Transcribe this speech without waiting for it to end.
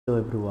Hello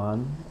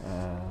everyone,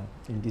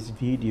 in this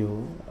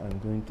video I'm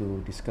going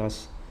to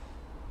discuss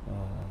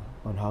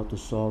on how to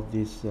solve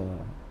this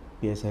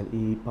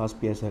PSLE,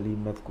 past PSLE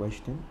math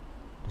question,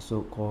 the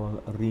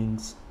so-called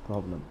rings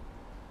problem.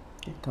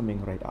 Okay,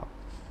 coming right up.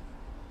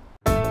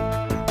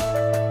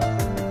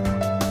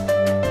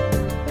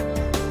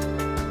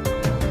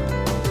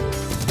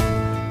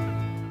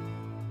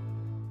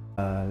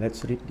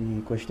 Let's read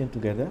the question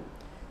together.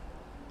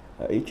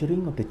 Each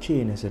ring of the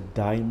chain has a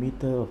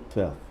diameter of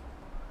 12,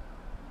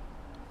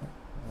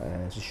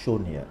 as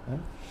shown here,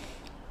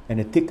 and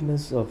a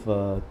thickness of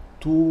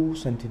 2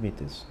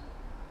 centimeters.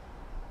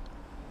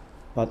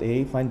 Part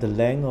A, find the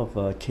length of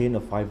a chain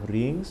of 5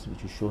 rings,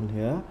 which is shown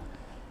here.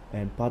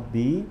 And part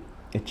B,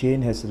 a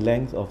chain has a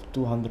length of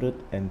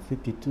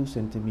 252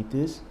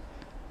 centimeters.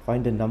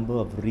 Find the number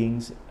of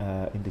rings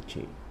in the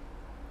chain.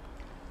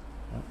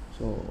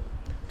 So,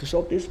 to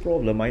solve this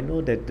problem, I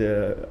know that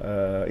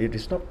it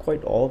is not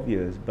quite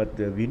obvious, but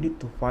we need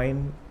to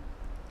find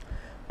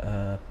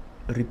a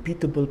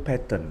repeatable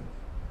pattern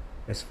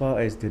as far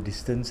as the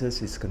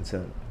distances is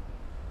concerned.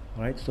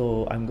 Right,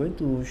 so I'm going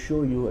to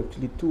show you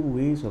actually two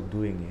ways of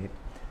doing it.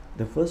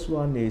 The first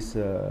one is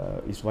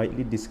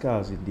widely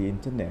discussed in the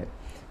internet.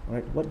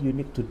 Right, what you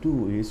need to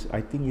do is, I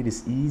think it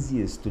is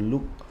easiest to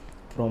look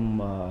from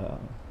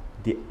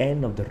the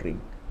end of the ring.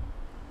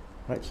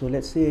 Right, so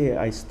let's say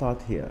I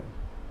start here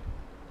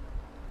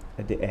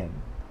at the end.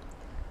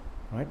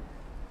 Right,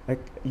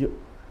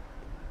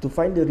 to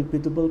find the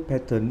repeatable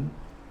pattern,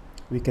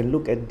 we can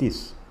look at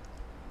this,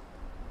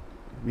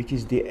 which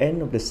is the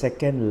end of the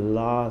second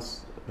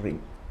last ring.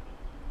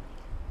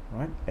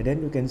 Right, and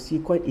then you can see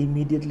quite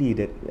immediately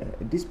that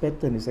this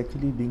pattern is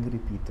actually being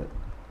repeated.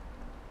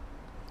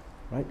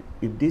 Right,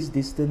 if this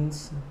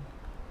distance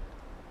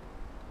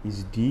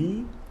is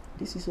D,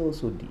 this is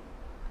also D.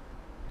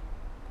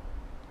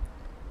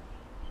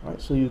 Right,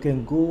 so you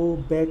can go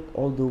back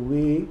all the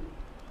way.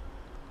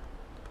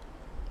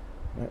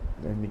 Right,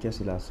 let me just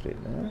illustrate.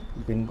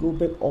 You can go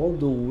back all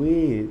the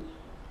way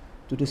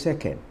to the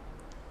second,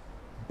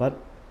 but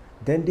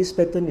then this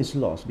pattern is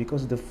lost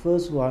because the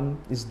first one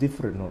is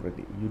different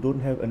already. You don't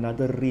have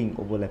another ring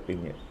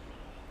overlapping it.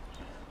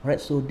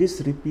 Right, so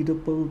this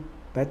repeatable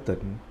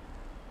pattern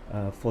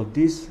for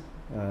these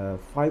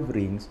 5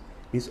 rings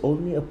is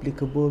only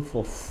applicable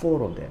for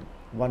 4 of them,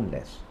 one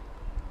less.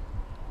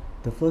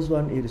 The first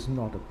one, it is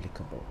not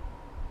applicable.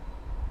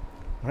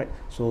 Right,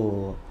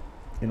 so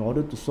in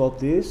order to solve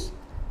this,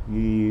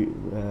 we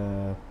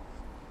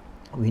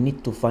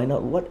need to find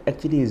out what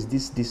actually is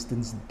this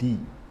distance D.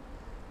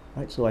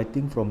 Right, so I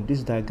think from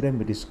this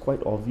diagram it is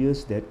quite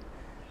obvious that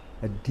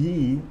a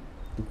D,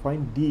 to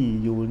find D,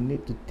 you will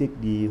need to take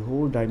the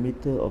whole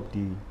diameter of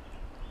the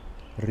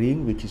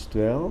ring, which is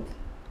 12,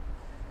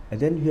 and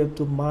then you have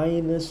to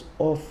minus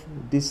off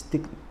this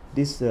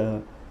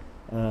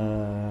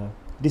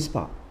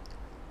part,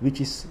 which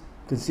is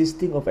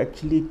consisting of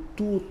actually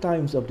 2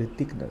 times of the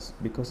thickness,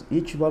 because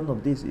each one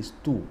of these is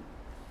 2.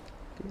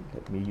 Okay,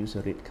 let me use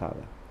a red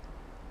color.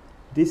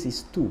 This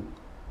is 2,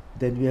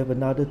 then we have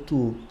another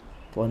 2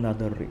 for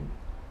another ring.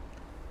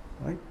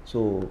 Right,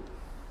 so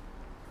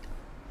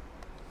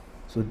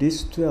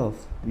this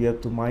 12, we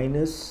have to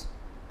minus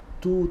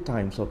 2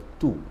 times of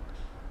 2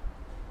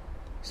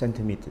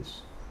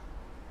 centimeters.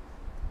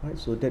 Right,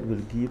 so that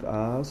will give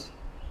us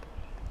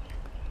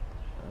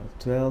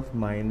 12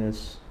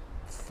 minus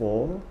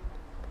 4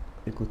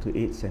 equal to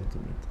 8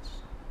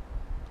 centimeters.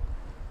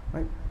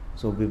 Right,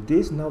 so with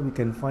this, now we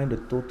can find the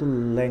total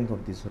length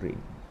of this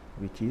ring,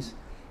 which is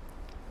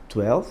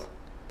 12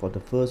 for the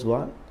first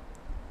one,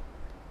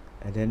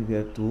 and then we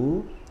have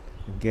to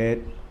get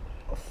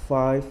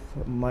 5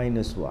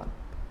 minus 1.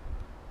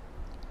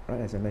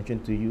 Right, as I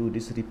mentioned to you,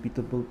 this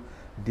repeatable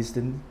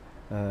distance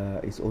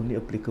is only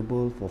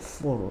applicable for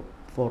 4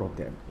 of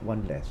them,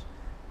 one less,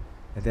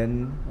 and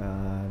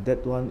then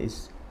that one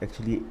is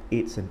actually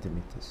 8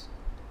 centimeters.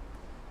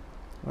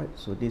 Right,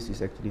 so this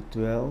is actually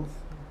 12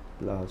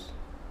 plus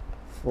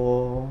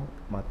 4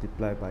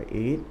 multiplied by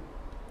 8,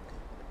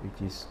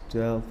 which is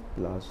 12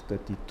 plus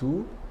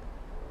 32,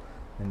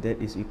 and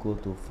that is equal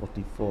to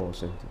 44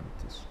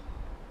 centimeters.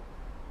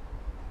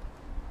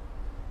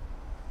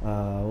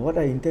 What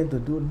I intend to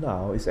do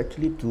now is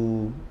actually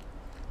to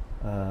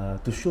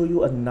show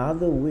you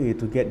another way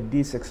to get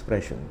this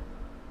expression.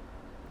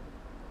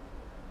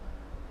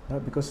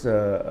 Because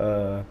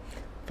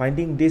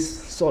finding this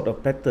sort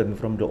of pattern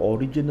from the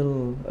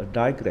original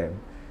diagram,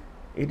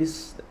 it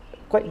is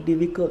quite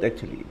difficult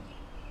actually.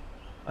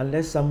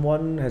 Unless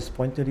someone has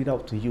pointed it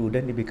out to you,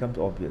 then it becomes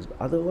obvious. But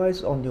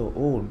otherwise, on your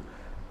own,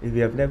 if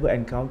you have never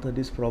encountered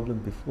this problem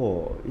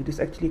before, it is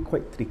actually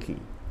quite tricky.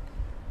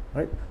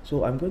 Right,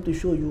 so I'm going to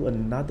show you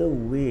another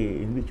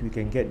way in which we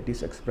can get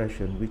this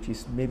expression, which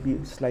is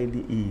maybe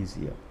slightly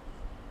easier.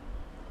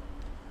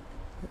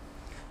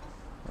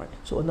 Right,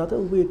 so another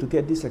way to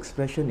get this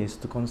expression is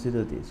to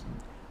consider this.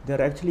 There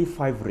are actually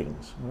 5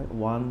 rings, right?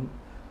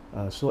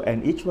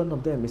 And each one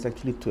of them is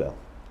actually 12.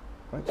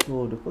 Right,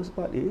 so the first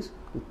part is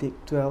to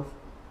take 12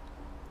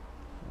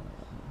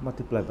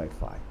 multiplied by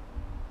 5.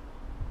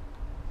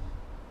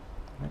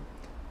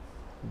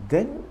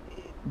 Then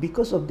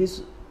because of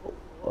this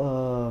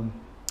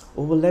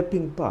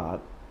overlapping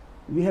part,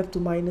 we have to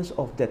minus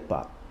off that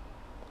part,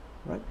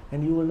 right?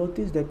 And you will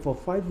notice that for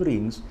 5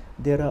 rings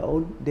there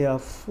are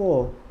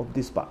 4 of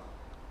this part.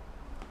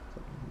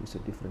 So use a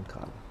different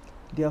color.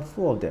 There are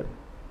 4 of them,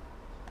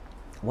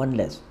 one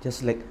less,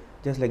 just like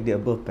the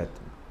above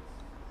pattern.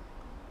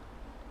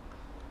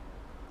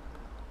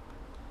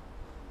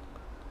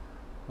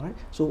 Right?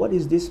 So what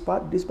is this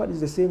part? This part is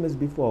the same as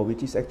before,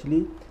 which is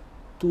actually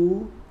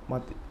 2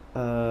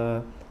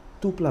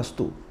 plus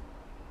 2.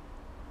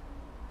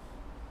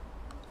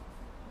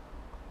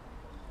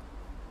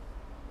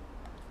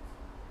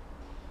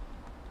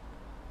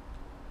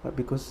 Right?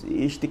 Because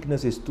each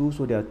thickness is 2,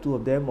 so there are 2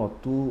 of them, or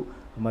 2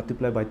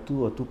 multiplied by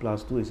 2 or 2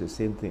 plus 2 is the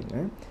same thing.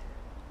 Right?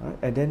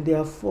 And then there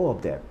are 4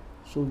 of them,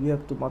 so we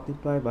have to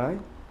multiply by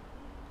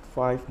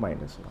 5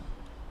 minus 1.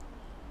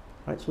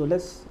 Right, so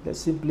let's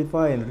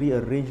simplify and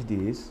rearrange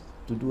this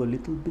to do a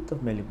little bit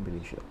of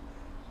manipulation.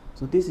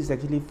 So this is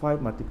actually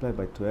 5 multiplied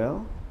by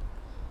 12,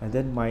 and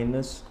then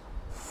minus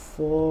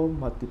 4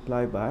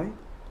 multiplied by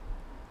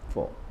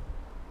 4.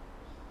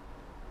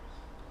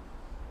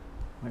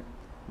 Right.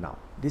 Now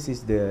this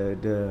is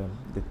the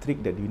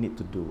trick that you need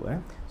to do.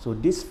 So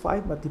this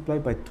 5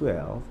 multiplied by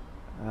 12,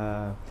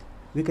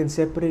 we can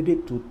separate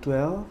it to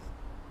 12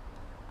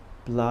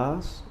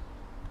 plus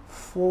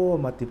 4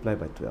 multiplied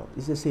by 12.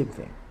 It's the same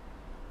thing.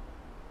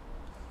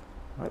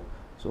 Right.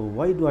 So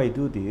why do I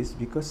do this?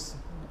 Because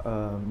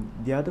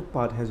the other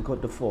part has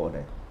got the 4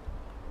 there.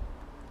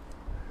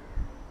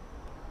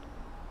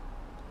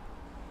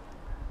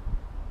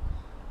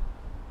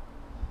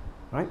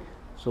 Right.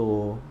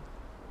 So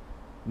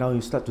now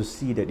you start to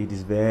see that it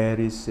is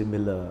very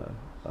similar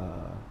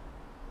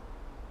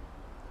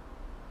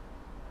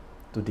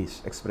to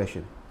this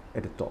expression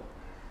at the top.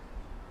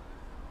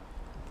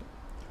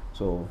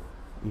 So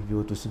if you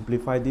were to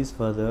simplify this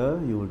further,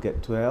 you will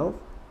get 12.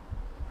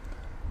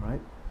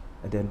 Right,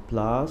 and then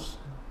plus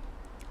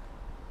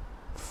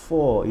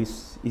 4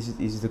 is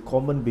the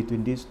common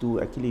between these two.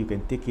 Actually, you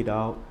can take it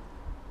out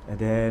and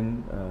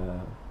then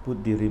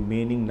put the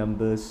remaining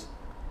numbers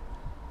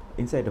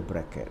inside the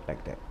bracket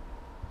like that.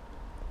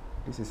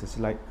 This is a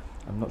slide.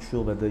 I'm not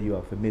sure whether you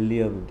are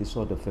familiar with this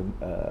sort of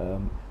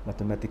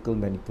mathematical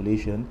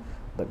manipulation,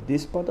 but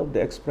this part of the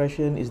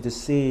expression is the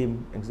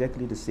same,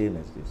 exactly the same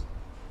as this.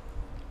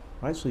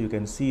 Right, so you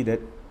can see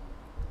that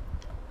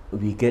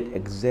we get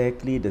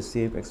exactly the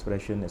same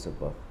expression as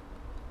above,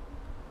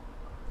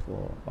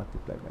 4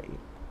 multiplied by 8.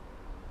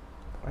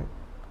 Right,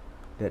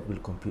 that will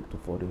compute to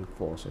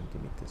 44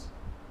 centimeters.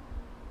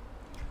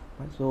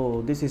 Right,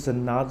 so this is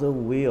another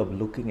way of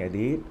looking at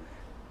it.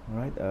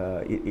 Right,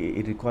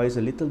 it requires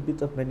a little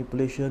bit of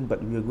manipulation,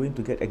 but we are going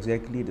to get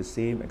exactly the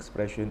same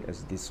expression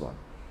as this one.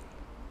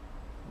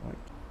 Right.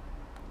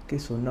 Okay,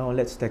 so now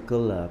let's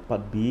tackle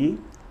part B.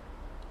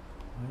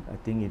 Right, I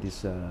think it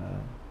is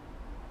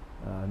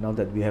now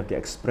that we have the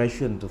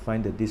expression to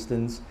find the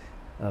distance,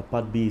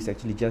 part B is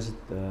actually just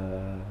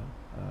the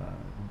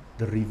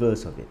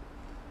reverse of it.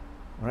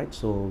 Right,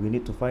 so we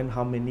need to find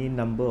how many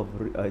number of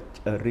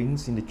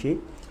rings in the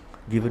chain,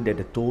 given that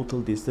the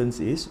total distance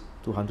is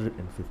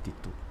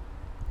 252.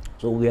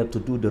 So we have to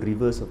do the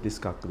reverse of this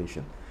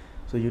calculation.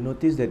 So you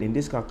notice that in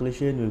this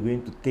calculation we're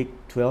going to take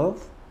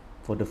 12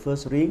 for the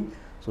first ring.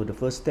 So the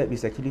first step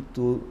is actually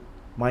to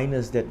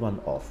minus that one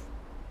off.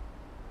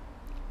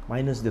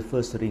 Minus the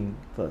first ring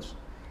first,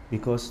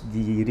 because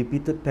the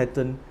repeated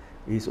pattern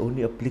is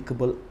only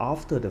applicable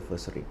after the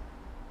first ring.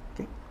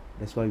 Okay,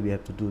 that's why we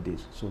have to do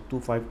this. So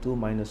 252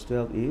 minus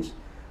 12 is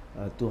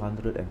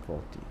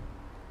 240.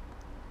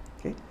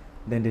 Okay,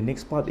 then the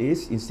next part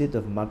is, instead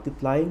of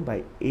multiplying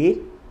by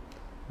 8,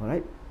 all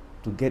right,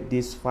 to get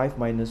this 5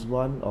 minus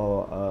 1,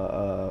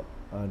 or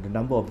the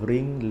number of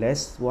ring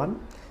less 1,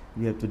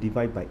 we have to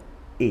divide by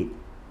 8.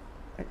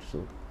 Right,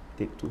 so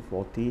take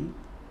 240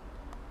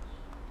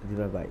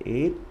 divided by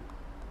 8,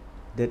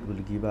 that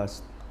will give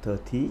us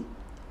 30.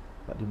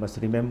 But you must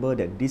remember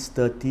that this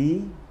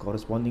 30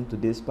 corresponding to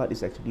this part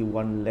is actually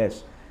 1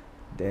 less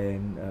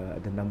than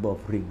the number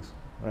of rings,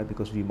 right?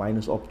 Because we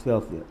minus off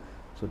 12 here.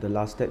 So the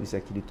last step is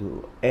actually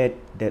to add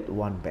that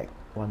 1 back,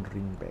 1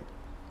 ring back.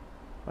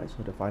 Right,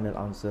 so the final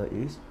answer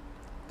is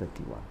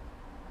 31.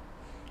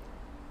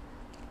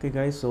 Okay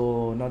guys,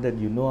 so now that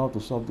you know how to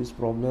solve this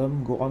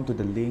problem, go on to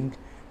the link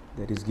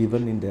that is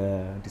given in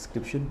the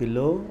description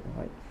below.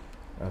 Right,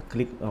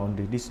 click on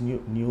this new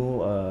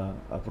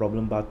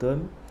problem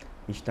button.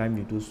 Each time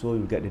you do so,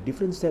 you get a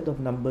different set of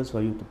numbers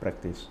for you to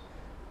practice.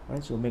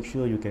 Right, so make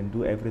sure you can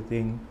do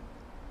everything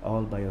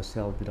all by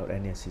yourself without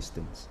any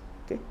assistance.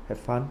 Okay, have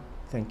fun.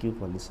 Thank you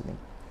for listening.